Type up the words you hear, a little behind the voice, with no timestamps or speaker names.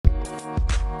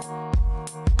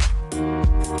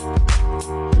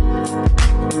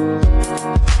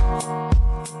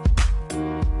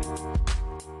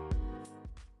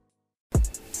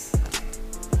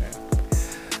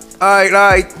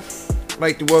Alright. I'd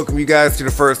like to welcome you guys to the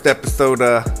first episode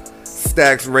of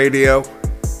Stacks Radio.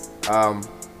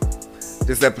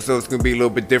 This episode is going to be a little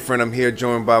bit different. I'm here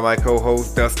joined by my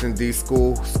co-host Dustin D.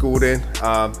 Schoolden.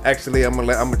 Actually, I'm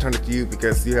gonna turn it to you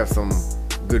because you have some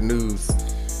good news.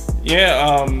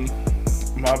 Yeah,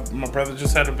 my brother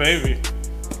just had a baby.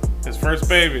 His first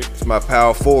baby. It's my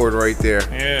power forward right there.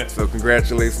 Yeah. So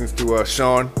congratulations to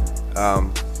Sean.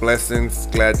 Blessings.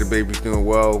 Glad the baby's doing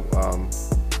well.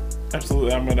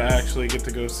 Absolutely. I'm gonna actually get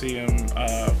to go see him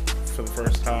for the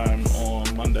first time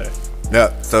on Monday.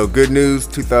 Yeah. So good news.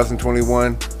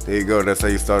 2021. There you go. That's how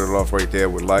you started off right there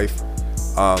with life.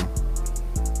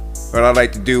 What I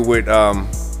like to do with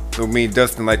what me and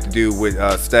Dustin like to do with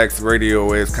Stacks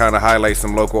Radio is kind of highlight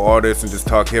some local artists and just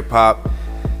talk hip hop.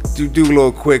 Do a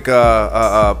little quick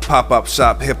pop-up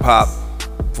shop hip hop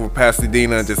for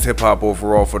Pasadena and just hip hop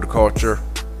overall for the culture.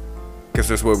 Guess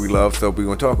that's what we love, so we're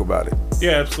gonna talk about it.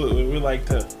 Yeah, absolutely. We like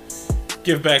to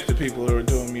give back to people who are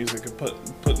doing music and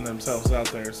putting themselves out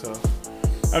there. So,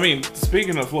 I mean,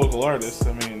 speaking of local artists,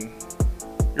 I mean,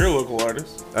 you're a local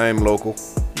artist. I am local.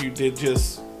 You did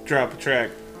just drop a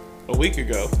track a week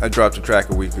ago. I dropped a track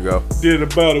a week ago. Did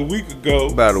about a week ago.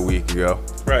 About a week ago.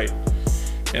 Right.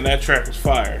 And that track was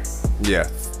fire. Yeah.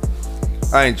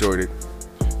 I enjoyed it.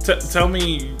 Tell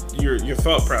me your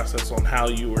thought process on how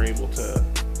you were able to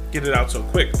get it out so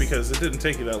quick, because it didn't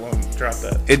take you that long to drop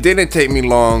that. It didn't take me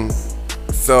long.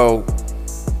 So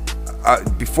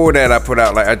before that,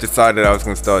 I decided I was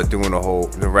gonna start doing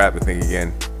the rapping thing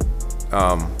again.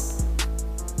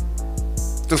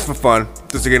 Just for fun,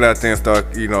 just to get out there and start.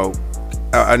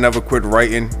 I never quit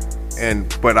writing,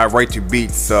 but I write to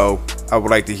beats, so I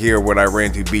would like to hear what I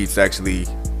ran to beats actually,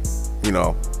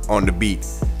 on the beat.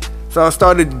 So I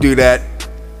started to do that.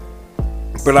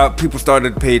 But people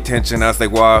started to pay attention. I was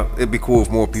like, well, it'd be cool if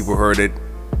more people heard it.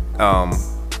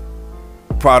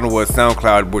 Problem was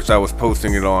SoundCloud, which I was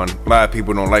posting it on. A lot of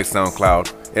people don't like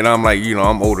SoundCloud. And I'm like,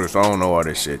 I'm older, so I don't know all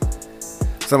this shit.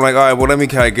 So I'm like, all right, well, let me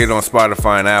kind of get it on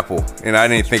Spotify and Apple. And I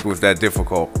didn't think it was that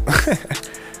difficult.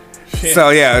 So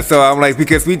I'm like,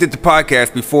 because we did the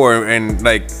podcast before and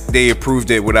like they approved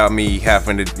it without me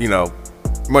having to,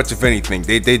 much of anything.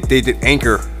 They did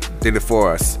Anchor, did it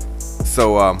for us.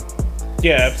 So,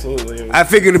 yeah, absolutely. I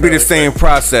figured it'd be the same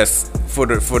process for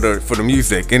the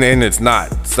music, and it's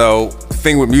not. So the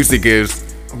thing with music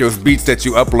is those beats that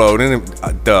you upload,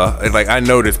 and like I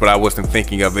know this, but I wasn't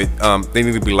thinking of it. They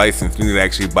need to be licensed. You need to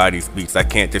actually buy these beats. I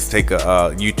can't just take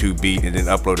a YouTube beat and then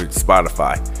upload it to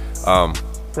Spotify.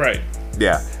 Right.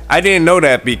 Yeah, I didn't know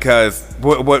that because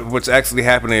what's actually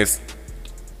happening is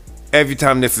every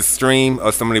time there's a stream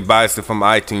or somebody buys it from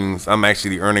iTunes, I'm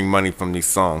actually earning money from these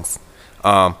songs.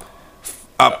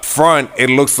 Up front, it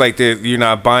looks like you're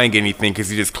not buying anything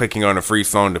because you're just clicking on a free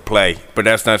song to play. But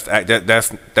that's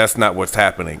not what's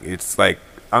happening. It's like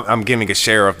I'm getting a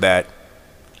share of that,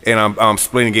 and I'm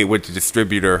splitting it with the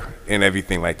distributor and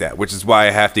everything like that. Which is why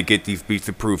I have to get these beats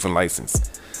approved and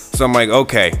licensed. So I'm like,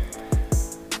 okay,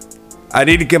 I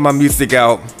need to get my music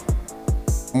out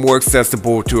more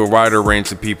accessible to a wider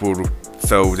range of people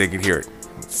so they can hear it.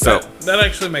 So that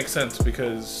actually makes sense,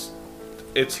 because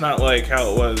it's not like how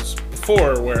it was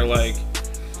before, where like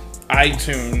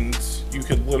iTunes, you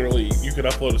could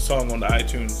upload a song onto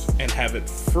iTunes and have it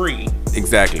free.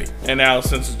 Exactly. And now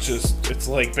since it's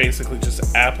like basically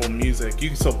just Apple Music, you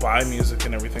can still buy music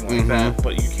and everything like that,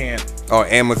 but you can't. Or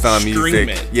Amazon Music,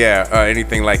 it. Yeah,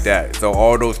 anything like that. So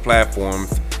all those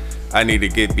platforms, I need to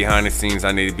get behind the scenes.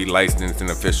 I need to be licensed and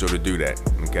official to do that.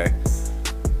 Okay.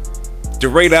 The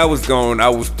rate I was going, I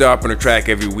was dropping a track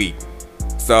every week.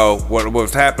 So what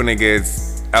was happening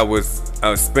is I was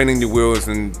spinning the wheels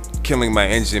and killing my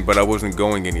engine, but I wasn't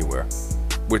going anywhere,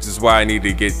 which is why I need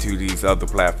to get to these other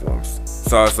platforms.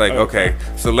 So I was like, okay,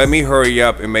 so let me hurry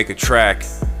up and make a track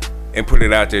and put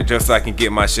it out there just so I can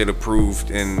get my shit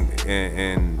approved and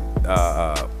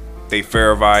they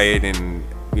verify it and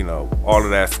all of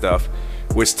that stuff,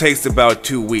 which takes about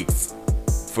 2 weeks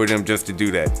for them just to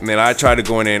do that. And then I tried to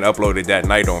go in there and upload it that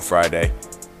night on Friday.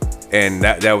 And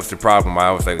that was the problem.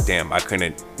 I was like, damn, I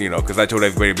couldn't, because I told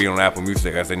everybody to be on Apple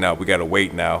Music. I said, no, we got to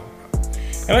wait now.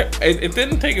 And it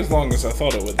didn't take as long as I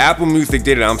thought it would. Apple Music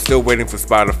did it. I'm still waiting for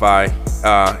Spotify.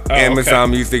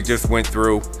 Amazon Music just went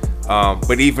through.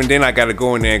 But even then, I got to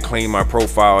go in there and claim my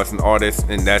profile as an artist,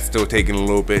 and that's still taking a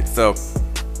little bit. So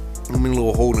I'm in a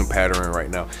little holding pattern right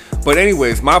now. But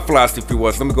anyways, my philosophy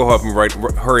was, let me go up and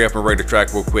hurry up and write a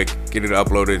track real quick, get it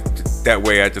uploaded. That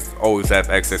way I just always have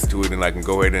access to it and I can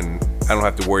go ahead and I don't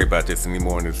have to worry about this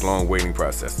anymore in this long waiting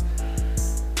process.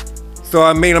 So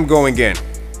I made them go again.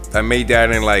 I made that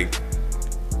in like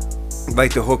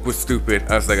like the hook was stupid.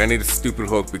 I was like, I need a stupid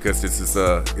hook because this is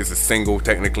it's a single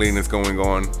technically and it's going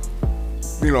on.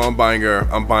 You know, I'm buying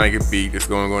a beat. It's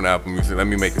going on Apple Music. Let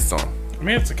me make a song. I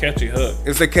mean, it's a catchy hook.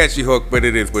 It's a catchy hook, but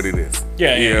it is what it is.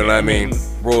 Yeah, you know what I mean.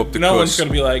 Roll up the. No kush. one's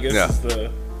gonna be like,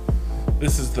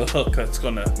 this is the hook that's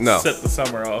gonna set the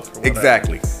summer off. Or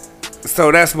exactly.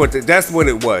 So that's what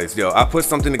it was, yo. I put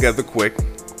something together quick,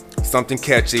 something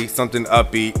catchy, something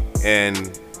upbeat,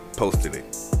 and posted it.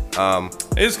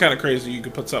 It's kind of crazy you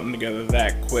could put something together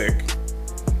that quick,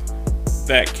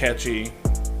 that catchy,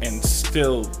 and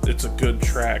still it's a good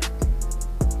track.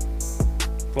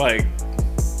 Like,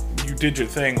 you did your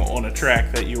thing on a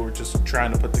track that you were just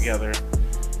trying to put together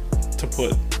to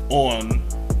put on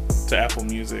to Apple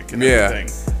Music and everything.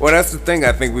 Well, that's the thing.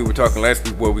 I think we were talking last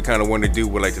week. What we kind of want to do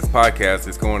with like this podcast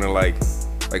is going to like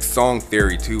song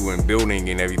theory too, and building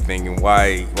and everything, and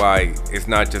why it's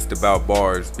not just about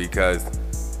bars. Because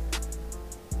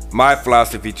my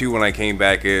philosophy too, when I came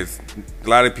back, is a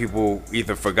lot of people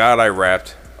either forgot I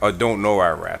rapped or don't know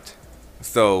I rapped.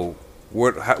 So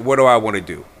what do I want to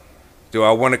do? Do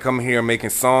I want to come here making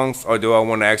songs, or do I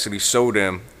want to actually show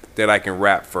them that I can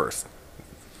rap first?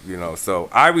 You know, so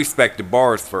I respect the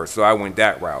bars first, so I went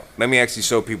that route. Let me actually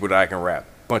show people that I can rap.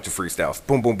 Bunch of freestyles.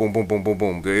 Boom, boom, boom, boom, boom, boom,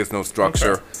 boom. There is no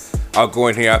structure. Okay. I'll go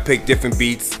in here, I pick different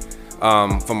beats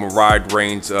from a wide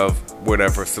range of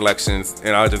whatever selections,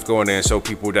 and I'll just go in there and show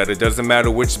people that it doesn't matter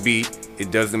which beat,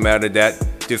 it doesn't matter that,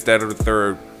 just that or the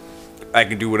third. I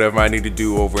can do whatever I need to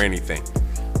do over anything.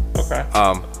 Okay.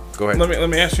 Go ahead. Let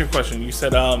me ask you a question. You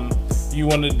said you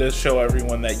wanted to show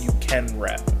everyone that you can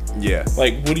rap. Yeah.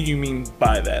 Like, what do you mean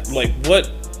by that? Like, what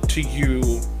to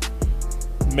you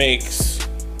makes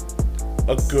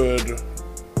a good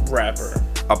rapper?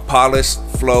 A polished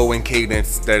flow and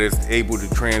cadence that is able to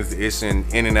transition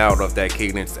in and out of that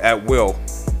cadence at will,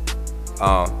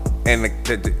 and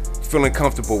feeling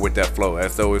comfortable with that flow,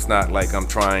 as though it's not like I'm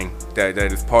trying. That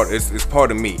is part. It's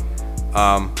part of me,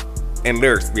 and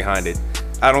lyrics behind it.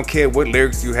 I don't care what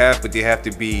lyrics you have, but they have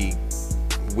to be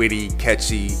witty,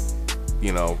 catchy.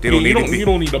 You know, they don't need to be. You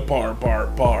don't need a bar.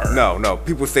 No.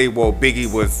 People say, well,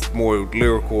 Biggie was more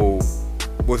lyrical,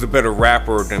 was a better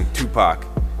rapper than Tupac,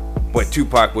 but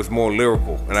Tupac was more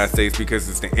lyrical, and I say it's because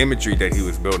it's the imagery that he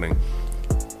was building.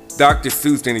 Dr.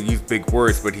 Seuss didn't use big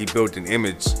words, but he built an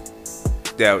image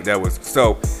that was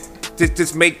so.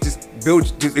 Just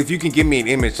build. If you can give me an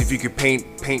image, if you could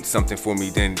paint something for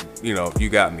me, then you know you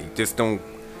got me. Just don't.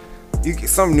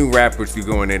 Some new rappers, you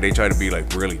go in there, they try to be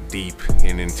like really deep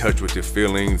and in touch with their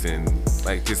feelings, and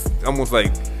like just almost like.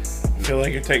 I feel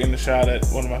like you're taking a shot at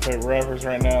one of my favorite rappers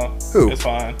right now. Who? It's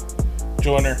fine.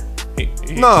 Joyner.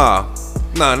 Nah,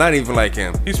 not even like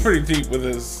him. He's pretty deep with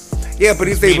his. Yeah, but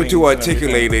he's able to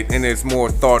articulate it, and it's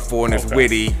more thoughtful and it's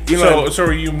witty. You know. So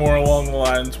are you more along the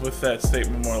lines with that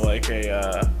statement, more like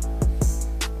a?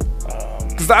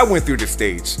 Because I went through the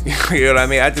stage. You know what I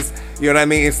mean? You know what I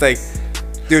mean? It's like.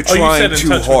 They're trying you said in too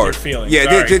touch hard. With your feelings. Yeah,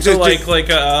 right. just like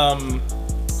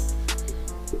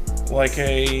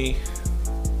a.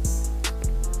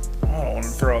 I don't want to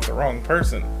throw out the wrong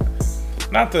person.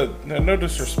 Not no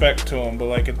disrespect to him, but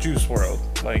like a Juice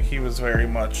WRLD. Like he was very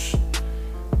much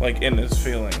like in his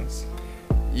feelings.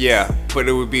 Yeah, but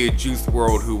it would be a Juice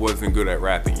WRLD who wasn't good at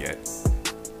rapping yet.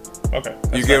 Okay,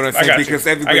 you get what I'm saying? Because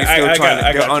everybody's still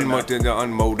trying. They're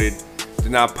unmolded. They're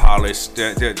not polished.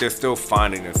 They're still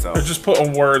finding themselves. They're just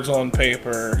putting words on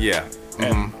paper. Yeah.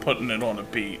 And putting it on a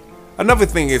beat. Another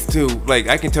thing is too, like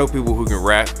I can tell people who can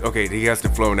rap. Okay, he has the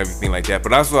flow and everything like that.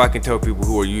 But also I can tell people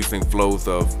who are using flows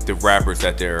of the rappers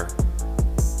that they're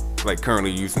like currently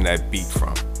using that beat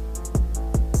from.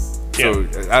 So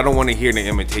I don't want to hear the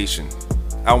imitation.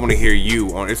 I want to hear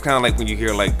you on. It's kind of like when you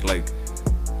hear like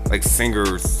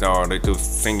singers or like those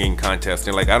singing contests.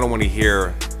 And like I don't want to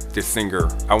hear the singer.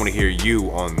 I want to hear you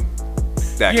on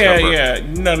that cover. Yeah.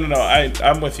 No.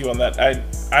 I'm with you on that.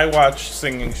 I watch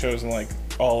singing shows and like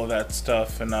all of that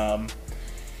stuff, and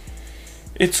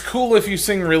it's cool if you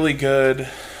sing really good,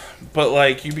 but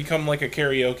like you become like a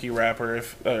karaoke rapper,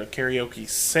 if a karaoke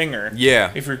singer.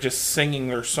 Yeah. If you're just singing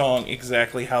their song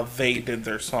exactly how they did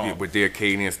their song. Yeah, with their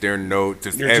cadence, their note,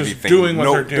 just you're everything. Just doing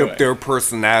what they're doing. Their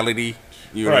personality.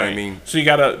 You know what I mean? So you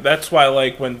gotta. That's why,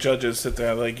 like, when judges sit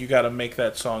there, like, you gotta make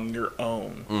that song your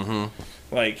own.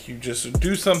 Mm-hmm. Like, you just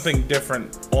do something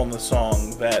different on the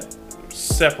song that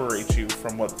separates you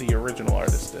from what the original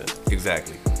artist did.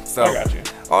 Exactly. So I got you.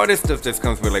 All this stuff just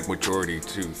comes with like maturity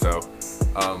too. So,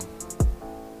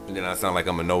 and then I sound like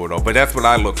I'm a know-it-all, but that's what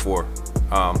I look for.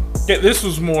 This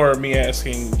was more me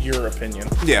asking your opinion.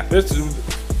 Yeah.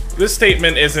 This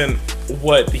statement isn't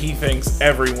what he thinks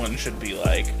everyone should be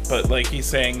like, but like he's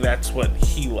saying that's what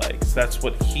he likes. That's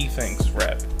what he thinks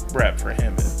rap for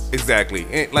him is. Exactly.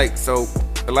 And like, so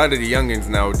a lot of the youngins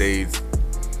nowadays,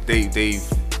 they've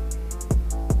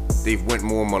went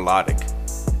more melodic.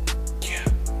 Yeah.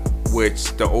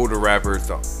 Which the older rappers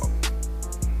are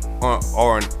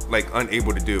like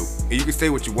unable to do. And you can say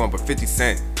what you want, but 50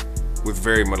 Cent was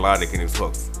very melodic in his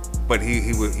hooks. But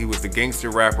he was the gangster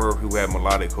rapper who had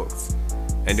melodic hooks.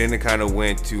 And then it kind of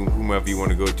went to whomever you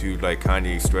want to go to, like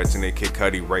Kanye stretching it, Kid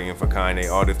Cudi writing for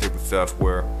Kanye, all this type of stuff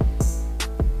where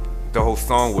the whole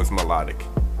song was melodic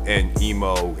and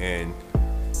emo and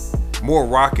more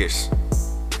rockish.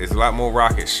 It's a lot more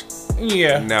rockish.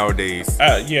 Yeah. Nowadays.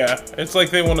 Yeah. It's like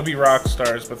they want to be rock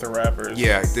stars, but they're rappers.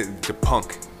 Yeah, the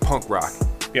punk rock.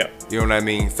 Yeah. You know what I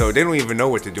mean? So they don't even know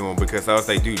what they're doing, because I was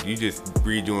like, dude, you just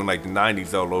redoing like the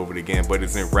 90s all over again, but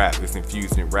it's in rap. It's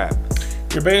infused in rap.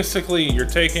 You're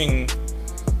taking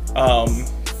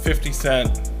 50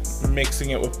 Cent,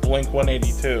 mixing it with Blink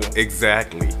 182.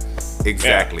 Exactly.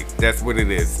 Yeah. That's what it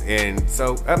is. And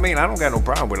so, I mean, I don't got no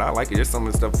problem with it. I like it. Just some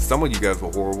of the stuff. Some of you guys were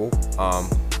horrible.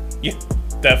 Yeah,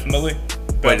 definitely.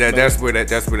 But that's what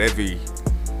every,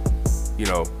 you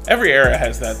know. Every era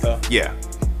has that, though. Yeah.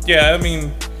 Yeah, I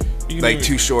mean. Like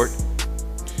Too Short.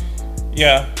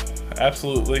 Yeah,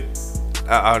 absolutely.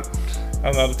 I'm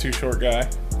not a Too Short guy.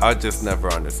 I'll just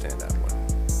never understand that one.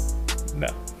 No.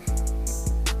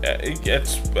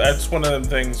 It's one of them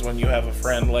things when you have a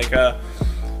friend like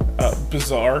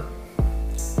Bizarre.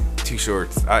 Too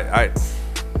Shorts.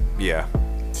 Yeah.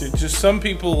 Just some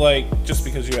people, like, just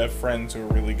because you have friends who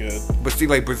are really good. But see,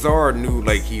 like Bizarre knew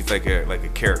like he's like a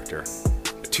character.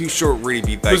 Too Short really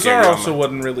be like. Bizarre also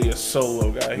wasn't really a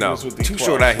solo guy. No, he was with Too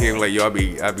Short out here like, yo, I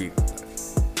be.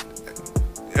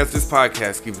 As this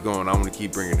podcast keeps going, I want to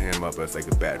keep bringing him up as like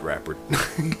a bad rapper.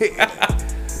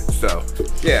 So,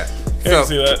 yeah. Can't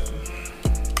see that.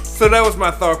 So that was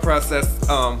my thought process.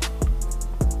 I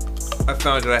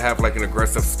found that I have like an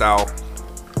aggressive style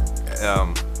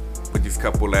with these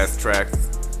couple last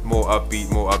tracks, more upbeat,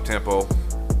 more up tempo.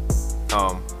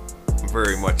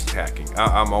 Very much attacking.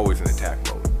 I'm always in attack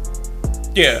mode.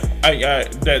 Yeah,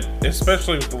 that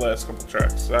especially with the last couple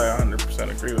tracks, I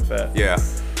 100% agree with that. Yeah.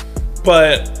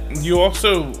 But you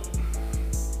also,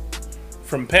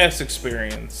 from past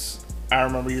experience, I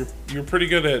remember you're pretty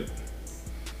good at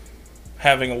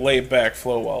having a laid back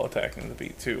flow while attacking the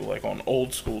beat too, like on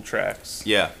old school tracks.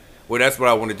 Yeah. Well, that's what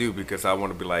I want to do, because I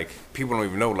want to be like, people don't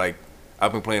even know, like,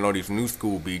 I've been playing all these new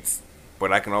school beats,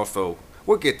 but I can also,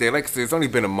 we'll get there. Like I said, it's only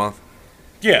been a month.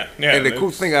 Yeah. And the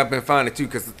cool thing I've been finding too,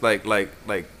 because it's like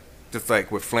just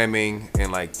like with Fleming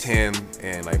and like Tim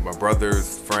and like my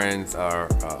brother's friends are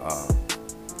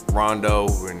Rondo,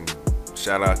 and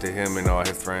shout out to him and all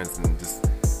his friends, and just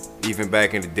even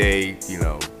back in the day, you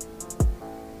know,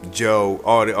 Joe,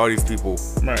 all these people.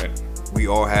 Right. We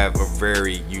all have a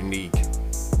very unique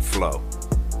flow,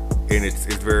 and it's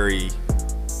very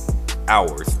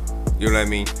ours. You know what I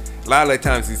mean? A lot of the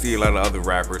times you see a lot of other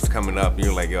rappers coming up, and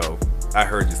you're like, yo, I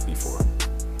heard this before.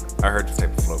 I heard this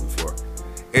type of flow before.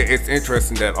 It's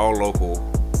interesting that all local,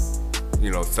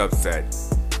 you know, subset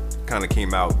kind of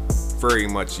came out very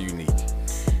much unique.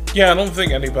 Yeah, I don't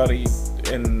think anybody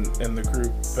in the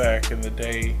group back in the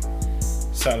day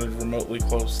sounded remotely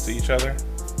close to each other.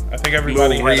 I think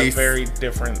everybody had a very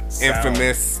different sound.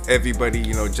 Infamous, everybody,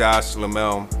 you know, Josh,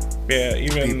 Lamel. Yeah,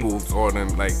 even Peoples, all them,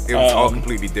 like, it was all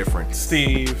completely different.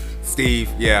 Steve,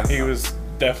 yeah. He was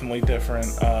definitely different.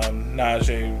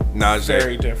 Najee,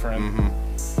 very different. Mm-hmm.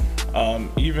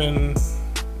 Even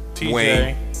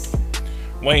TJ,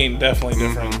 Wayne definitely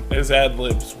different. Mm-hmm. His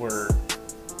ad-libs were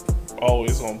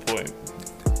always on point.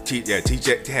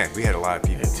 TJ, damn, we had a lot of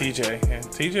people. Yeah,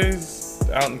 TJ's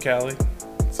out in Cali.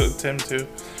 So Tim too.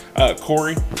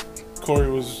 Corey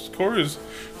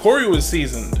was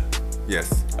seasoned.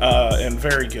 Yes. And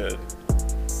very good.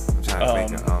 I'm trying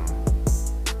to think.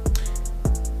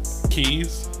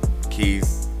 Keys.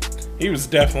 He was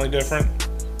definitely different.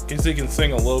 Because he can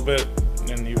sing a little bit,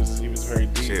 and he was very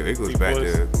deep. Shit, it goes back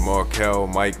to Markel,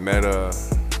 Mike Meta.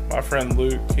 My friend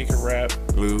Luke, he could rap.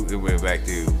 Luke, it went back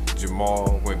to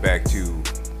Jamal, went back to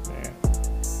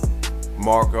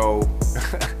Marco.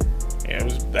 Yeah,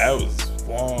 that was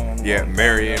long. Yeah,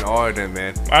 Marion, all of them,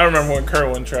 man. I remember when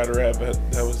Kerwin tried to rap, but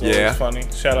that was always funny.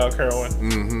 Shout out Kerwin.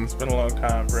 Mm-hmm. It's been a long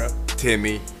time, bro.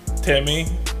 Timmy can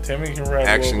rap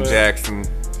Action a little bit. Jackson.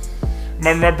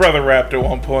 My brother rapped at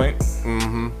one point.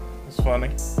 Mm-hmm. It's funny.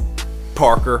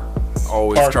 Parker,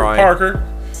 always trying. Parker,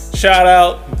 shout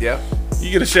out. Yep. You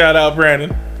get a shout out,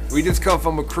 Brandon. We just come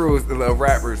from a crew of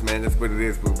rappers, man. That's what it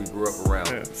is. What we grew up around.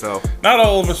 Yeah. So not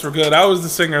all of us were good. I was the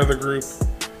singer of the group.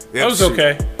 yep, I was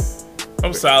okay.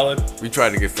 I'm solid. We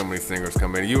tried to get so many singers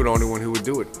come in. You were the only one who would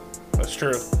do it. That's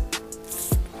true.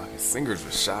 Singers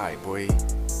are shy, boy.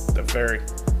 They're very,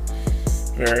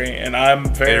 and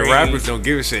I'm very. And rappers don't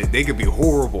give a shit. They could be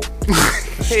horrible.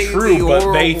 It's true,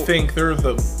 but they think they're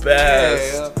the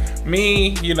best. Yeah.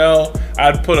 Me, you know,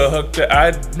 I'd put a hook. I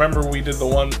remember we did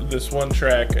this one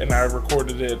track, and I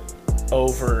recorded it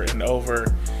over and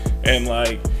over, and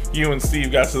like you and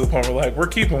Steve got to the point where like we're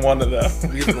keeping one of them.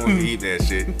 We're gonna eat that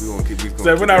shit.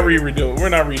 We're not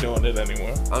redoing it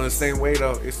anymore. On the same way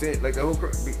though, it's it like the whole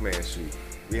man. Shoot,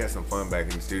 we had some fun back in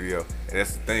the studio, and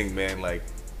that's the thing, man. Like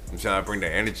I'm trying to bring the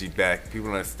energy back. People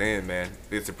don't understand, man.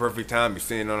 It's the perfect time. You're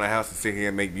sitting on a house and sit here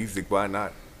and make music. Why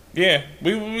not? Yeah,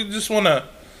 we just want to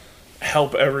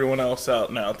help everyone else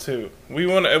out now too. We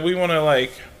want to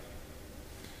like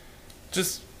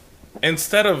just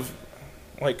instead of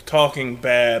like talking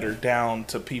bad or down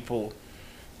to people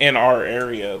in our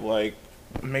area, like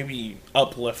maybe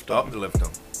uplift them. Uplift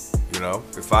them. You know,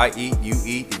 if I eat, you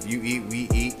eat. If you eat, we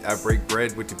eat. I break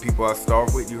bread with the people I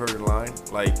starve with. You heard the line?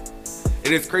 Like,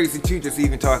 it is crazy too. Just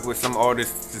even talking with some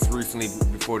artists just recently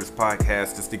before this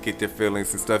podcast, just to get their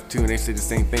feelings and stuff too. And they said the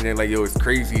same thing. They're like, "Yo, it's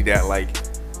crazy that like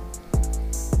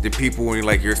the people in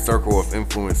like your circle of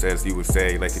influence, as you would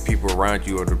say, like the people around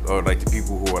you, or like the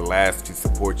people who are last to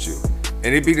support you."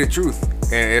 And it be the truth.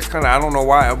 And it's kind of, I don't know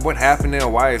what happened there, or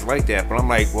why it's like that. But I'm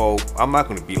like, well, I'm not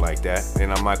gonna be like that,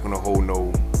 and I'm not gonna hold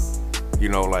no, you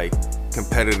know, like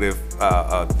competitive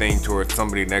thing towards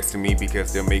somebody next to me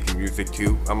because they're making music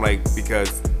too. I'm like,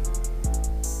 because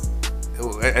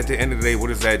at the end of the day, what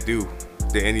does that do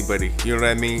to anybody? You know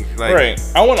what I mean? Like, right.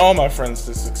 I want all my friends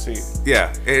to succeed.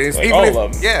 Yeah, it's like even all if,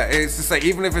 of them. Yeah, it's just like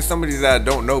even if it's somebody that I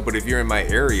don't know, but if you're in my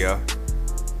area,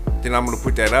 then I'm gonna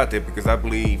put that out there because I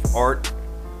believe art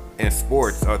and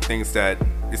sports are things that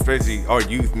especially our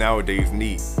youth nowadays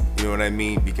need. You know what I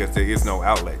mean? Because there is no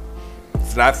outlet.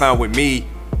 So I found with me,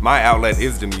 my outlet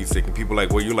is the music, and people are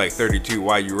like, well, you're like 32,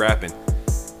 why are you rapping?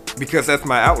 Because that's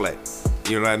my outlet.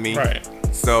 You know what I mean? Right.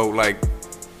 So like,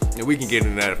 and we can get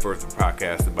into that first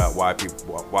podcast about why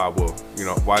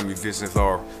why musicians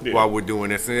are, why we're doing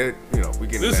this, and it, you know, we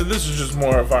get into that. This is just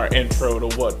more of our intro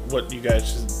to what you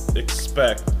guys should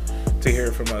expect to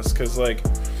hear from us, because like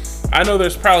I know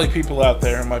there's probably people out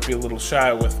there who might be a little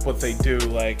shy with what they do.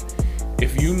 Like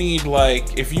if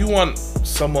you want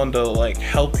someone to like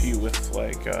help you with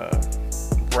like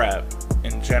rap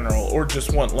in general, or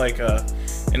just want like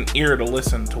an ear to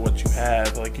listen to what you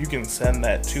have, like you can send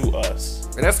that to us.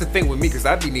 And that's the thing with me, because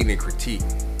I be needing critique.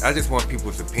 I just want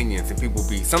people's opinions, and people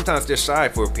be sometimes they're shy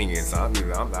for opinions. I'm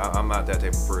not that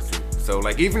type of person. So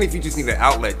like even if you just need an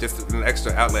outlet, just an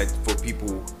extra outlet for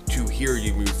people to hear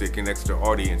your music, an extra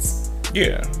audience.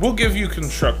 Yeah, we'll give you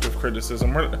constructive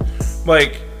criticism.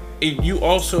 Like you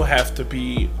also have to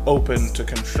be open to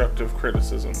constructive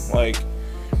criticism. Like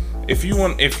if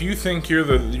you think you're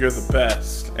the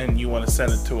best and you want to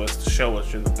send it to us to show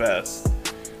us you're the best,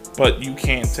 but you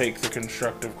can't take the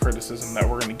constructive criticism that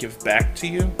we're going to give back to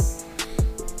you,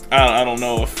 I don't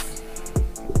know if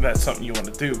that's something you want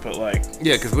to do, but like...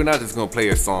 Yeah, because we're not just going to play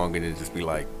a song and it just be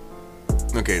like,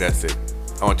 okay, that's it.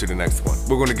 On to the next one.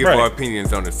 We're going to give our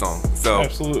opinions on the song. So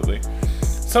absolutely.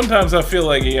 Sometimes I feel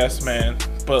like a yes man,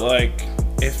 but like,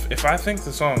 if I think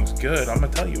the song's good, I'm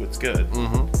going to tell you it's good.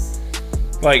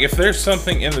 Mm-hmm. Like, if there's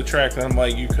something in the track that I'm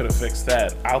like, you could have fixed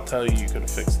that, I'll tell you could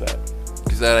have fixed that.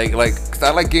 Because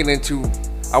I like getting into...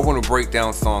 I want to break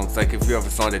down songs. Like if you have a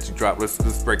song that you drop,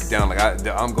 let's break it down. Like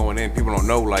I'm going in. People don't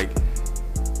know like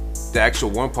the actual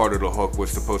one part of the hook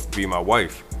was supposed to be my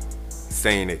wife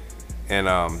saying it, and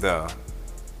the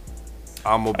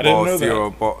I'm a boss, you're a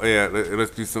boss. Yeah,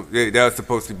 let's do some. Yeah, that was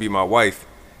supposed to be my wife,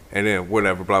 and then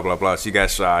whatever, blah blah blah. She got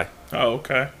shy. Oh,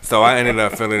 okay. So I ended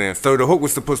up filling in. So the hook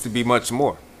was supposed to be much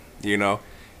more, you know,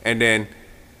 and then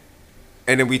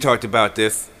we talked about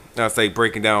this. I was like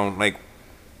breaking down like.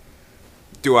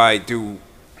 So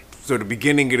the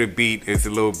beginning of the beat is a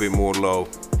little bit more low.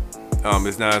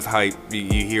 It's not as hype. You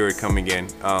hear it coming in.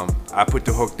 I put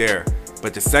the hook there,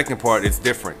 but the second part is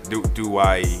different. Do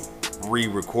I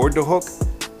re-record the hook,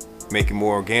 make it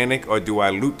more organic, or do I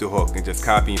loop the hook and just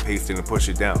copy and paste it and push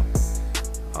it down?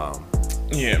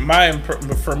 Yeah,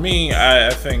 for me, I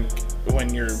think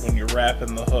when you're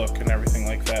rapping the hook and everything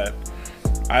like that,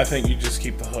 I think you just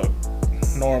keep the hook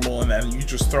normal, and then you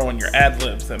just throw in your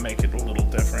ad-libs that make it a little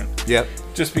different. Yep.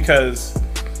 Just because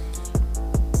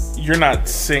you're not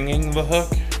singing the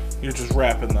hook, you're just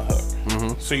rapping the hook.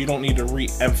 Mm-hmm. So you don't need to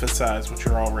re-emphasize what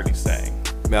you're already saying.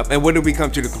 Yep. And when did we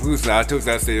come to the conclusion? I told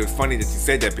you, I said it was funny that you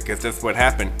said that because that's what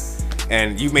happened.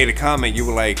 And you made a comment. You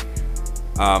were like,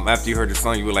 after you heard the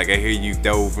song, you were like, I hear you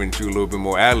dove into a little bit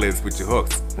more ad-libs with your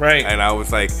hooks. Right. And I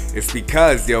was like, it's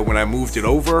because, yo, when I moved it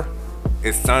over,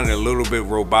 it sounded a little bit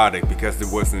robotic because it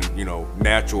wasn't, you know,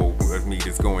 natural with me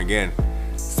just going in.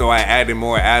 So I added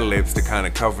more ad-libs to kind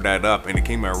of cover that up, and it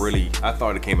came out really, I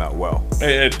thought it came out well.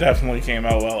 It definitely came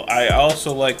out well. I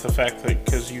also like the fact that,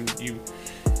 because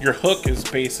your hook is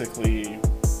basically,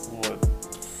 what,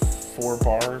 4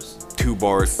 bars? 2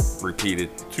 bars repeated.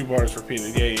 2 bars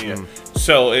repeated, yeah.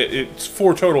 So it's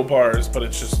 4 total bars, but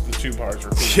it's just the 2 bars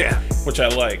repeated. Yeah. Which I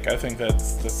like. I think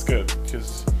that's good,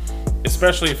 because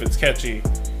especially if it's catchy,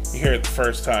 you hear it the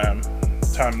first time.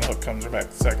 The hook comes back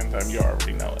the second time, you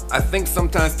already know it. I think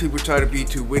sometimes people try to be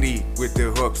too witty with their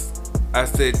hooks. I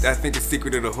think the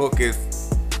secret of the hook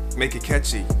is make it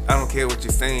catchy. I don't care what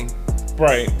you're saying.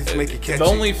 Right. Just make it catchy. The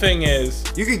only thing is,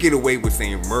 you can get away with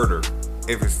saying murder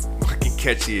if it's fucking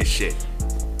catchy as shit.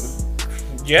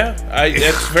 Yeah,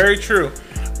 that's very true.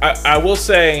 I will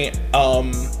say,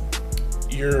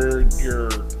 your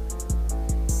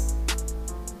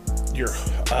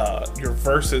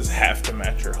verses have to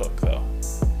match your hook, though.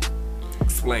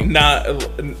 Explain. Not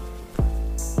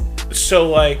so,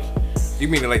 like. You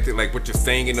mean like what you're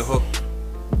saying in the hook?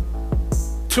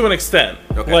 To an extent.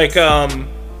 Okay. Like,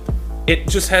 it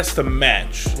just has to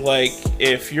match. Like,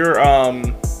 if you're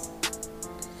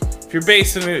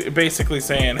basically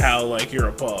saying how, like, you're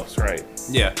a boss, right?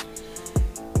 Yeah.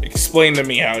 Explain to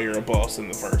me how you're a boss in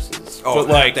the verses. Oh, but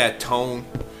like that tone.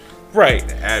 Right.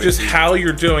 Just how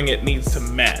you're doing it needs to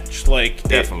match. Like,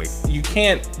 definitely. You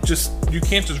can't just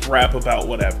rap about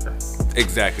whatever.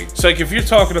 Exactly. So, like, if you're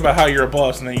talking about how you're a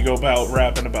boss and then you go about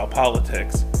rapping about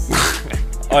politics,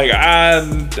 like,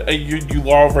 you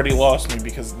already lost me,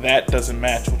 because that doesn't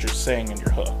match what you're saying in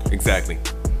your hook. Exactly.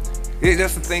 Yeah,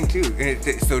 that's the thing too.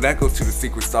 So that goes to the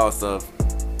secret sauce of,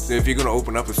 so if you're gonna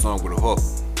open up a song with a hook,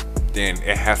 then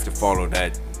it has to follow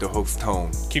the hook's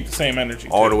tone. Keep the same energy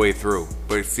all the way through.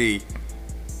 But see,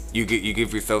 you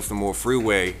give yourself some more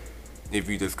freeway if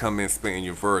you just come in spitting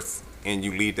your verse and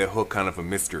you leave that hook kind of a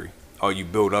mystery, or you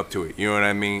build up to it. You know what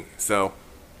I mean? So,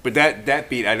 but that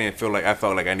beat, I felt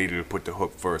like I needed to put the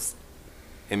hook first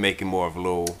and make it more of a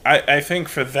little. I think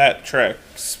for that track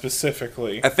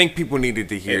specifically, I think people needed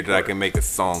to hear that I can make a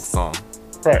song,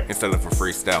 right, instead of a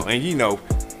freestyle. And you know,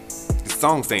 the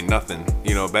songs ain't nothing.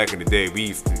 You know, back in the day,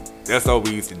 that's all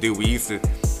we used to do.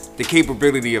 The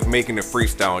capability of making a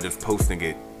freestyle and just posting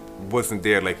it wasn't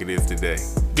there like it is today.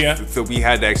 Yeah. So we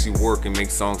had to actually work and make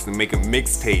songs and make a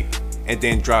mixtape and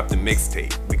then drop the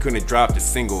mixtape. We couldn't drop the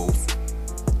singles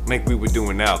like we were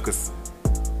doing now, because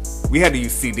we had to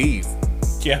use CDs.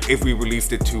 Yeah. If we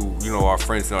released it to, you know, our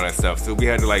friends and all that stuff. So we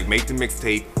had to like make the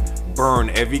mixtape, burn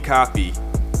every copy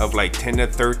of like 10 to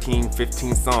 13,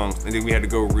 15 songs, and then we had to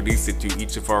go release it to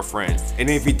each of our friends. And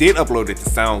then if we did upload it to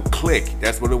SoundClick,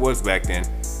 that's what it was back then.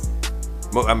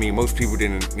 I mean, most people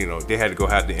didn't, you know, they had to go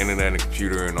have the internet and a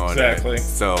computer and all exactly. that.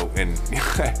 So, and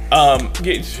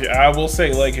I will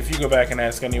say, like, if you go back and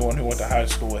ask anyone who went to high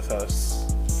school with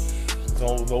us,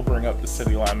 they'll bring up the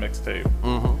City Line mixtape.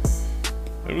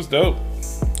 Mm-hmm. It was dope.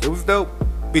 It was dope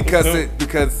because it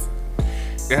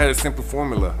had a simple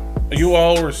formula. You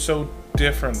all were so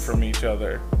different from each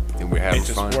other, and we're having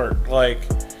fun. It fun. just worked. Like,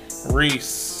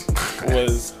 Reese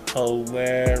was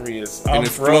hilarious. And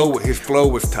his flow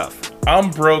was tough.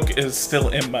 I'm Broke is still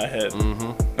in my head.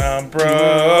 Mm-hmm. I'm broke.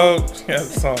 Yeah, that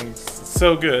song's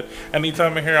so good.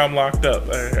 Anytime I hear I'm Locked Up,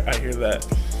 I hear that.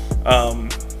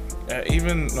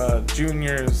 Even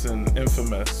Juniors and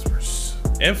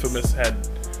Infamous had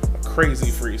a crazy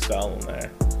freestyle in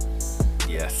there.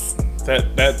 Yes.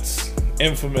 That's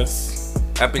Infamous.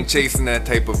 I've been chasing that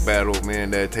type of battle,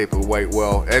 man. That type of white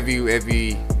well.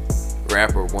 Every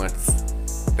rapper wants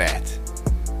that.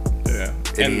 Yeah.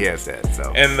 And he has that.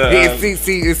 So. And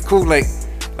see, it's cool. Like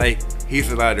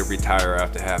he's allowed to retire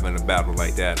after having a battle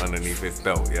like that underneath his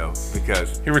belt, yo.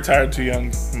 Because he retired too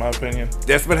young, in my opinion.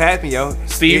 That's what happened, yo.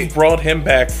 Steve brought him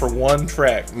back for one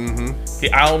track.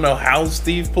 Mm-hmm. I don't know how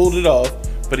Steve pulled it off,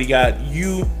 but he got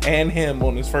you and him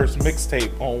on his first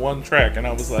mixtape on one track, and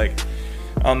I was like,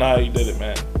 I don't know how you did it,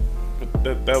 man.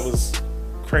 But that was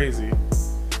crazy.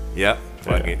 Yep.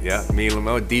 Fuck it. Yeah. Me and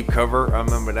Lamel, Deep Cover. I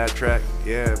remember that track.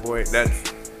 Yeah, boy.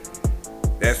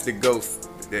 That's the ghost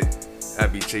that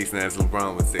I'd be chasing, as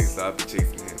LeBron would say. So I'd be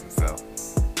chasing him. So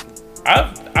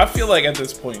I feel like at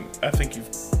this point, I think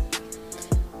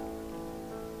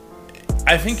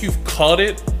you've caught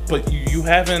it, but you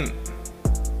haven't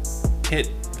hit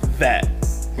that.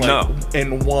 Like, no.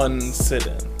 In one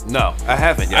sit-in. No, I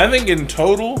haven't. Yet. I think in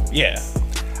total, yeah.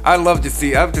 I love to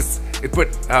see. It's one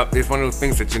of those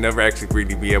things that you never actually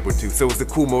really be able to. So it's a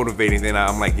cool motivating thing.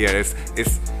 I'm like, yeah, it's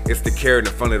the carrot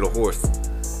in front of the horse.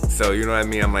 So you know what I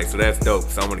mean? I'm like, so that's dope.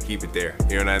 So I'm gonna keep it there.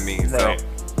 You know what I mean? Right. So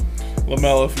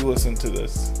LaMelo, if you listen to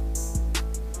this,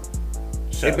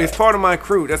 it's part of my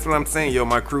crew. That's what I'm saying, yo.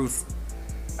 My crew's.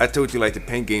 I told you, like, the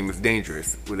pen game is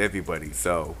dangerous with everybody.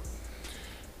 So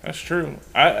that's true.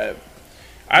 I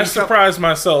surprised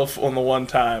myself on the one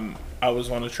time I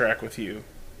was on a track with you,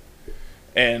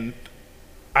 and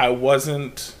I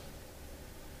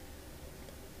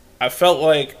felt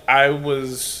like I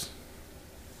was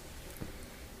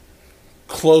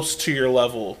close to your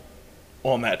level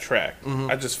on that track.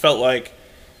 I just felt like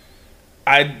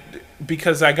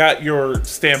because I got your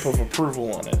stamp of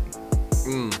approval on it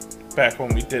back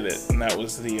when we did it, and that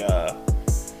was the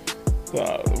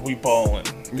We Ballin'.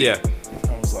 yeah,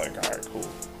 I was like, all right, cool.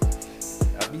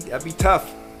 I'd be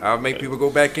tough. I'll make people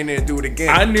go back in there and do it again.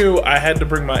 I knew I had to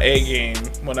bring my A game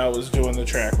when I was doing the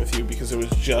track with you because it was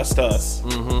just us.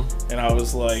 And I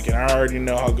was like, and I already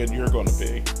know how good you're going to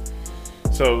be.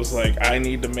 So it was like, I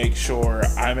need to make sure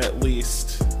I'm at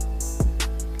least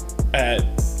at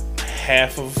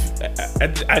half of.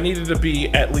 I needed to be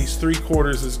at least 3/4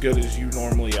 as good as you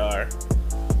normally are.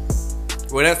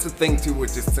 Well, that's the thing too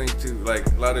with this thing too. Like,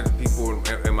 a lot of the people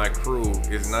in my crew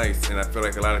is nice, and I feel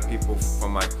like a lot of people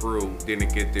from my crew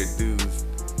didn't get their dues.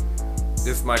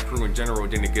 Just my crew in general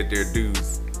didn't get their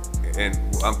dues, and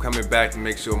I'm coming back to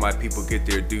make sure my people get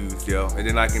their dues, yo. And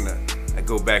then I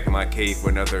go back in my cave for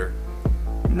another,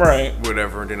 right,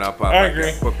 whatever, and then I'll pop I back agree.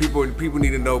 up. But people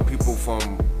need to know people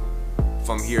from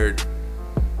here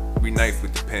be nice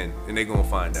with the pen, and they gonna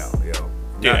find out, yo.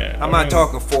 Yeah, I'm not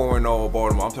talking foreign or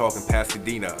Baltimore. I'm talking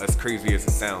Pasadena, as crazy as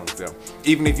it sounds. So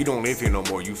even if you don't live here no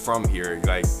more, you from here.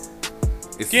 Like,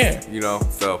 it's, you know.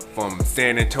 So from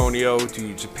San Antonio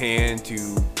to Japan to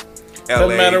LA,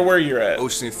 doesn't matter where you're at.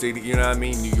 Ocean City, you know what I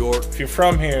mean? New York. If you're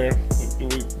from here,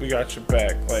 we got your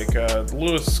back. Like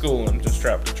Lewis Schooling just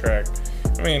dropped a track.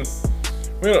 I mean,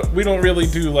 we don't really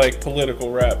do like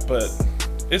political rap, but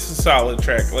it's a solid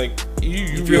track. Like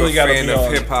you really got to be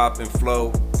on hip hop and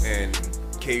flow and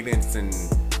cadence and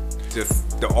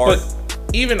just the art. But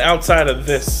even outside of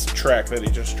this track that he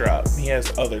just dropped, he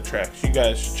has other tracks you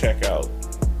guys should check out.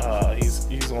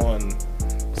 He's on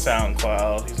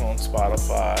SoundCloud, he's on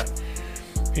Spotify,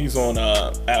 he's on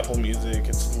Apple Music.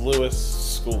 It's Lewis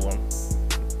Schooling.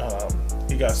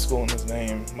 He got School in his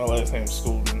name. My last name's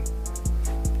Schooling.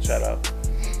 Shout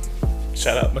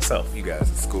out myself. You guys are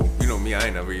school. You know me, I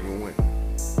ain't never even went.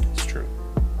 It's true.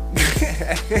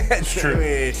 It's true.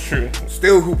 It's true.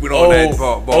 Still hooping on that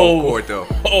ball court though.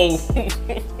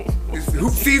 It's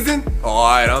hoop season?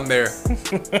 Alright, I'm there.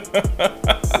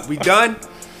 We done?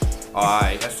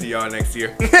 Alright, I'll see y'all next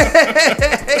year.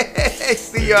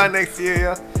 See y'all next year,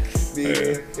 yeah.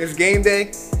 It's game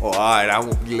day? Alright, I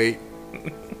won't be late.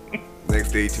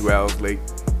 Next day, 2 hours late.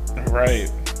 Right.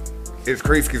 It's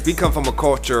crazy because we come from a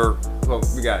culture. Well,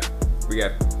 we got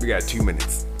 2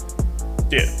 minutes.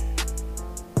 Yeah.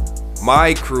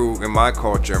 My crew and my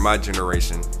culture, my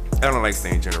generation. I don't like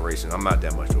saying generation. I'm not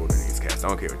that much older than these cats. I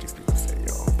don't care what these people say.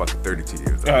 Yo, I'm fucking 32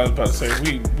 years old. I was about to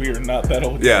say we are not that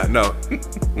old. Yeah, no.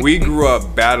 We grew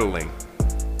up battling.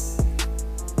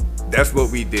 That's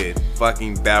what we did.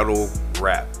 Fucking battle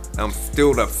rap. I'm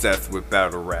still obsessed with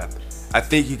battle rap. I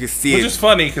think you can see Which is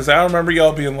funny because I remember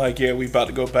y'all being like, "Yeah, we about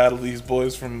to go battle these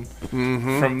boys from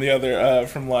the other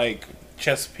from like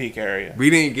Chesapeake area." We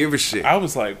didn't give a shit. I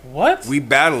was like, "What?" We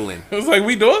battling. I was like,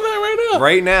 "We doing that right now?"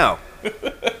 Right now.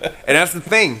 And that's the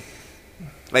thing.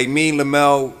 Like me,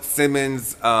 Lamel,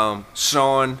 Simmons,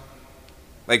 Sean,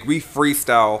 like we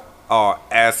freestyle our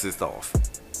asses off.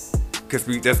 Cause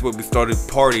that's what we started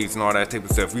parties and all that type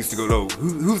of stuff. We used to go, "Oh,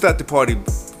 who's at the party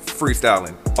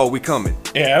freestyling? Oh, we coming."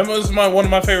 Yeah, it was one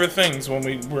of my favorite things when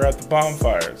we were at the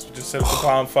bonfires. We just sit at the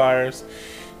bonfires.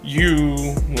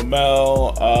 You,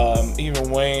 Lamel,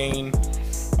 even Wayne.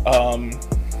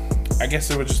 I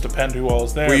guess it would just depend who all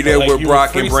was there. Were you there where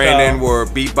Brock and Brandon were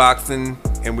beatboxing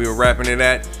and we were rapping it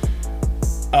at?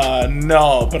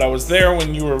 No, but I was there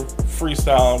when you were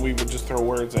freestyling. We would just throw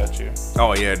words at you.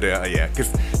 Oh yeah, yeah.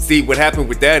 Cause see, what happened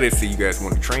with that is, you guys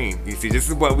want to train. You see, this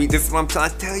is what I'm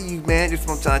trying to tell you, man. This is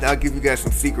what I'm trying to. I'll give you guys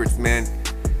some secrets, man.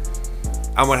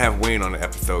 I'm gonna have Wayne on the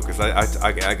episode because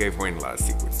I gave Wayne a lot of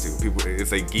secrets too. People,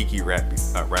 it's like geeky rapping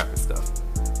stuff.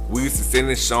 We used to sit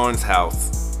in Sean's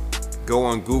house, go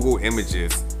on Google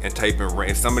Images and type in,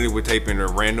 and somebody would type in a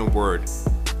random word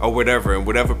or whatever, and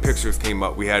whatever pictures came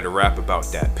up, we had to rap about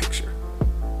that picture.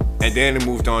 And then it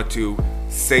moved on to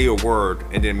say a word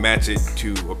and then match it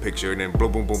to a picture and then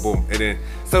boom, boom, boom, boom. And then,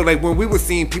 so like when we were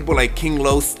seeing people like King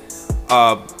Los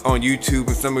on YouTube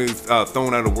and somebody was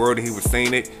throwing out a word and he was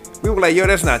saying it, we were like, yo,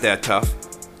 that's not that tough.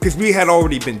 Because we had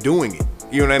already been doing it.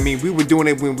 You know what I mean? We were doing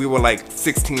it when we were like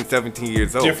 16, 17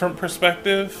 years old. Different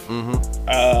perspective.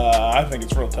 I think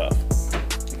it's real tough.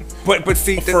 But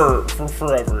see, for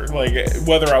forever, like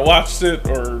whether I watched it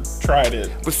or tried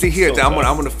it. But see here, I'm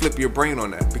gonna flip your brain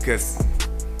on that, because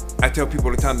I tell people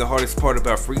all the time the hardest part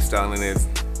about freestyling is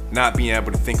not being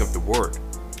able to think of the word.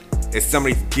 If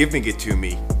somebody's giving it to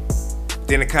me,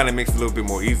 then it kind of makes it a little bit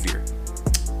more easier.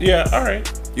 Yeah, all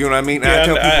right. You know what I mean? Yeah, I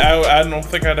tell people, I don't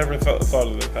think I'd ever thought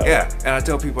of it that way. Yeah, and I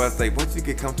tell people, I was like, once you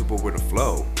get comfortable with the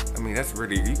flow, I mean, that's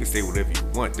really, you can say whatever you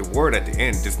want. The word at the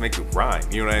end just make it rhyme.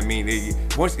 You know what I mean?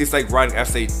 Once it's like riding, I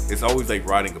say it's always like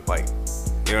riding a bike.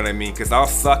 You know what I mean? Because I'll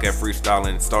suck at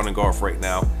freestyling, starting off right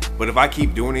now. But if I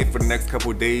keep doing it for the next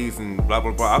couple of days and blah,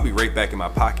 blah, blah, I'll be right back in my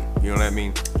pocket. You know what I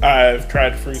mean? I've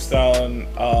tried freestyling.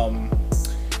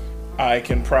 I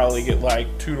can probably get like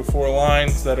 2 to 4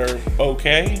 lines that are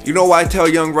okay. You know why I tell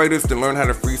young writers to learn how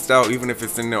to freestyle, even if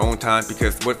it's in their own time?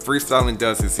 Because what freestyling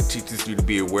does is it teaches you to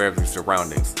be aware of your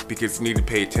surroundings. Because you need to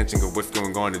pay attention to what's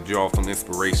going on to draw from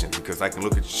inspiration. Because I can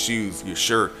look at your shoes, your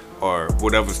shirt, or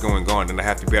whatever's going on, and I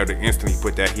have to be able to instantly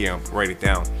put that here and write it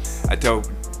down. I tell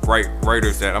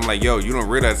writers that, I'm like, yo, you don't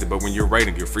realize it, but when you're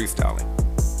writing, you're freestyling.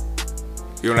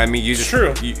 You know what I mean? You just,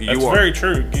 true. You are very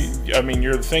true. I mean,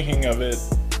 you're thinking of it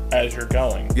as you're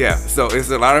going. Yeah, so it's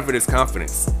a lot of it is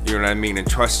confidence. You know what I mean? And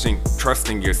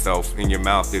trusting yourself in your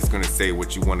mouth is going to say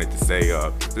what you wanted to say.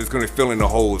 It's going to fill in the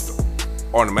holes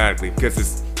automatically because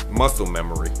it's muscle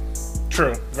memory.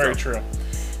 True, very true.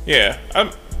 Yeah,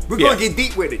 we're going to get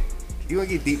deep with it. You're going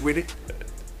to get deep with it.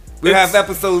 We have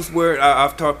episodes where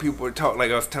I've taught people to talk, like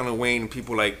I was telling Wayne and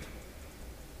people, like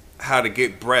how to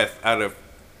get breath out of,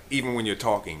 even when you're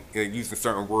talking, using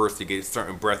certain words to get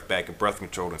certain breath back and breath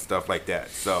control and stuff like that.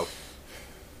 So,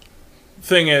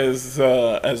 thing is,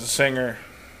 as a singer,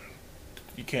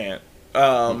 you can't.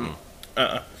 But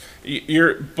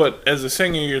as a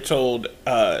singer, you're told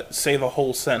say the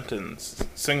whole sentence,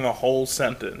 sing the whole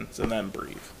sentence, and then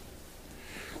breathe.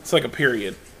 It's like a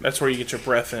period. That's where you get your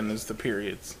breath in, is the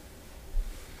periods.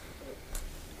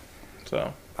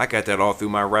 So I got that all through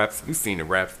my raps. You've seen the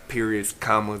raps, periods,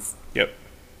 commas. Yep.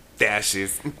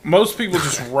 Dashes. Most people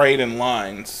just write in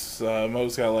lines.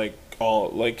 Mo's got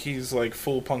he's like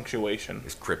full punctuation.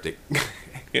 It's cryptic.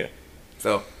 Yeah.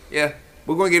 So yeah,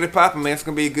 we're gonna get it popping, man. It's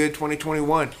gonna be a good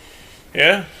 2021.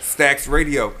 Yeah. Stacks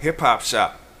Radio, hip hop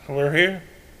shop. We're here.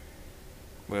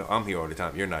 Well, I'm here all the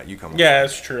time. You're not. You come. Yeah,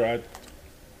 that's true.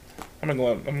 I'm in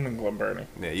Glen Burnie.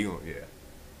 Yeah, yeah.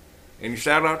 Any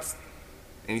shout outs?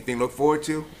 Anything to look forward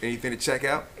to? Anything to check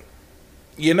out?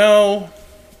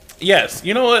 Yes.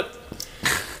 You know what?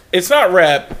 It's not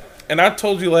rap, and I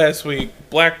told you last week,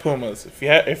 Black Pumas. If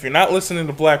you're not listening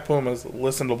to Black Pumas,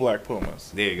 listen to Black Pumas.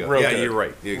 There you go. Real yeah, good. You're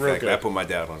right. Yeah, exactly. I put my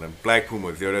doubt on them. Black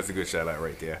Pumas. Yo, that's a good shout out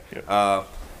right there. Yep.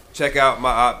 Check out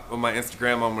on my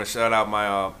Instagram. I'm gonna shout out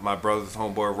my brother's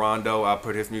homeboy Rondo. I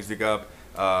put his music up.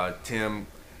 Tim,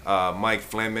 Mike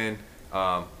Fleming,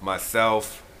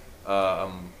 myself.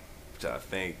 I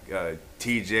think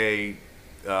TJ,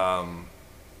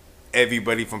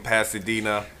 everybody from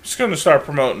Pasadena. Just gonna start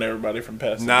promoting everybody from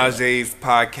Pasadena. Najee's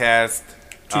podcast.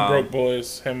 Two Broke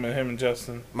Boys, him and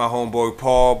Justin. My homeboy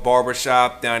Paul,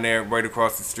 barbershop down there right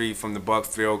across the street from the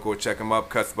Bucksville. Go check him up.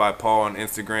 Cuts by Paul on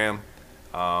Instagram.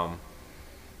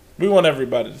 We want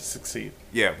everybody to succeed.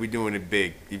 Yeah, we're doing it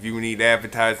big. If you need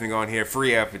advertising on here,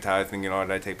 free advertising and all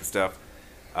that type of stuff,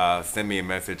 send me a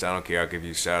message. I don't care. I'll give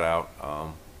you a shout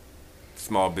out.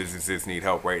 Small businesses need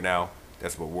help right now.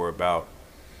 That's what we're about.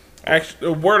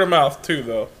 Actually, word of mouth too,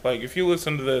 though. Like, if you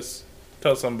listen to this,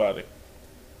 tell somebody.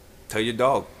 Tell your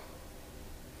dog.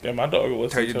 Yeah, my dog will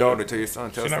listen. Tell your daughter. Tell your son.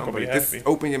 Tell somebody. Just happy.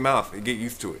 Open your mouth and get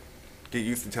used to it. Get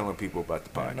used to telling people about the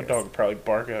podcast. My dog would probably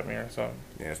bark at me or something.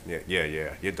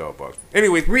 Yeah. Your dog barks.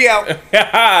 Anyways, we out.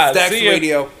 Stacks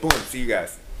Radio. Boom. See you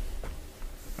guys.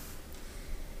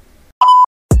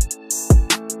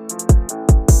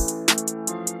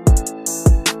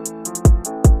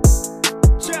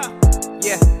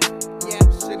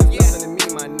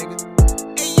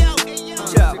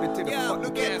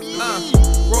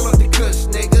 Roll up the kush,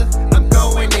 nigga. I'm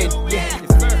going in, yeah.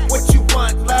 What you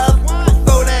want, love?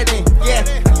 Throw that in, yeah.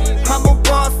 I'm a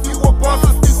boss, you a boss,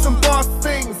 let's do some boss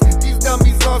things. These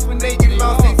dummies lost when they get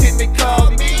lost, they tend to call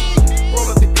me. Roll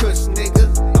up the kush, nigga.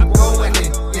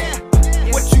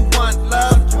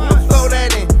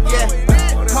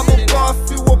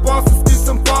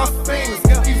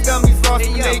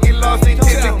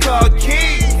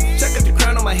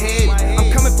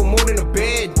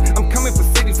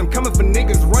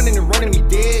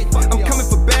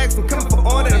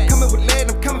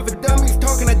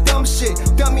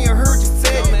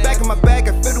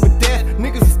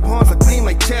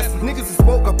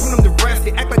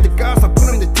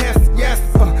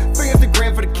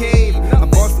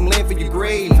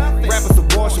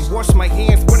 wash my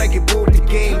hands when I get bored with the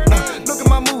game. Look at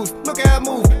my moves, look at how I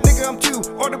move. Nigga, I'm too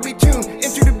audibly tuned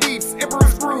into the beats.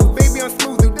 Emperor's groove, baby, I'm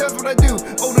smooth. Who does what I do?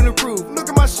 Old and approved. Look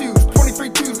at my shoes, 23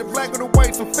 twos, the black or the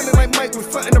whites. I'm feeling like Mike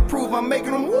with something to prove. I'm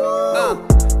making them woo.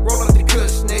 Roll up the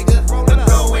kush, nigga. I'm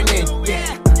going in,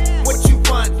 yeah. What you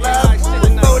want, love?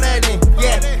 Throw that in,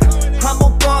 yeah. I'm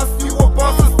a boss, you a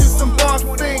boss. Let's do some boss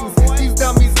things. These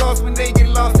dummies lost when they get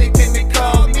lost. They tend to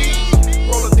call me.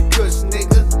 Roll up the kush,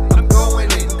 nigga. I'm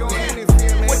going in,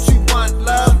 yeah. What you want,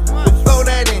 love? Throw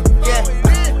that in, yeah.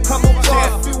 I'm a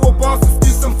boss, you a boss. Let's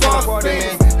do some boss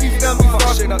things. These dummies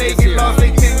lost when they get lost.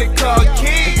 They tend to call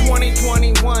king.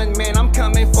 2021, man, I'm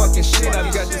coming fucking shit.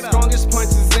 I've got the strongest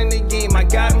punches in the game. I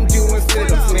got them doing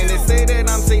sit-ups, man. They say that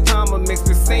I'm Saitama mixed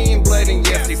with Saiyan blood, and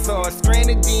yes, they saw a strand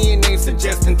of DNA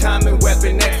suggesting time and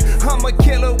weapon X. I'm a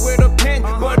killer with a pen,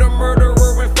 but a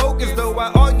murderer in focus. Though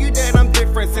I argue that I'm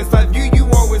different since I view you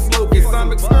all as locusts.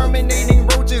 I'm exterminating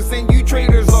roaches and you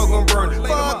traitors all gon' burn.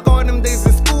 Fuck all them days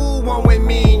in school, one with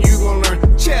me and you gon' learn.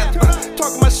 Chat,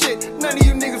 talking my shit. None of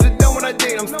you niggas are done what I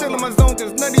did. I'm still in my zone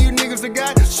cause none of you niggas are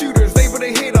got shooters. Able to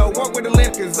hit, I walk with a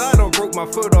limp cause I don't broke my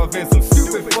foot off in some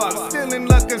stupid fuck. Still in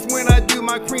luck cause when I do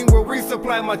my cream will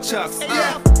resupply my chucks.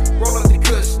 Roll up the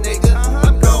kush, nigga.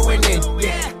 I'm going in,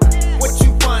 yeah. What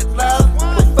you want, love?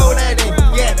 Throw that in,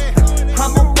 yeah.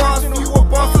 I'm a boss, you a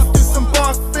boss. Let's do some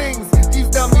boss things. These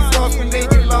dummies lost when they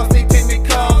get lost. They tend to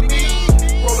call me.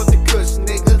 Roll up the kush,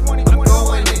 nigga. I'm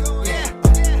going in,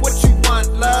 yeah. What you want,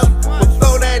 love?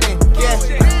 Throw that in, yeah.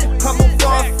 I'm a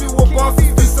boss, you a boss.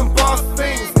 Let's do some boss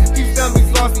things. These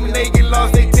dummies lost when they get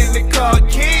lost. They tend to call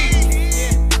king.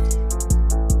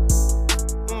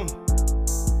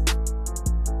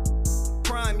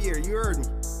 Prime year, you heard me.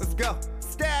 Let's go.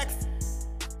 Stacks.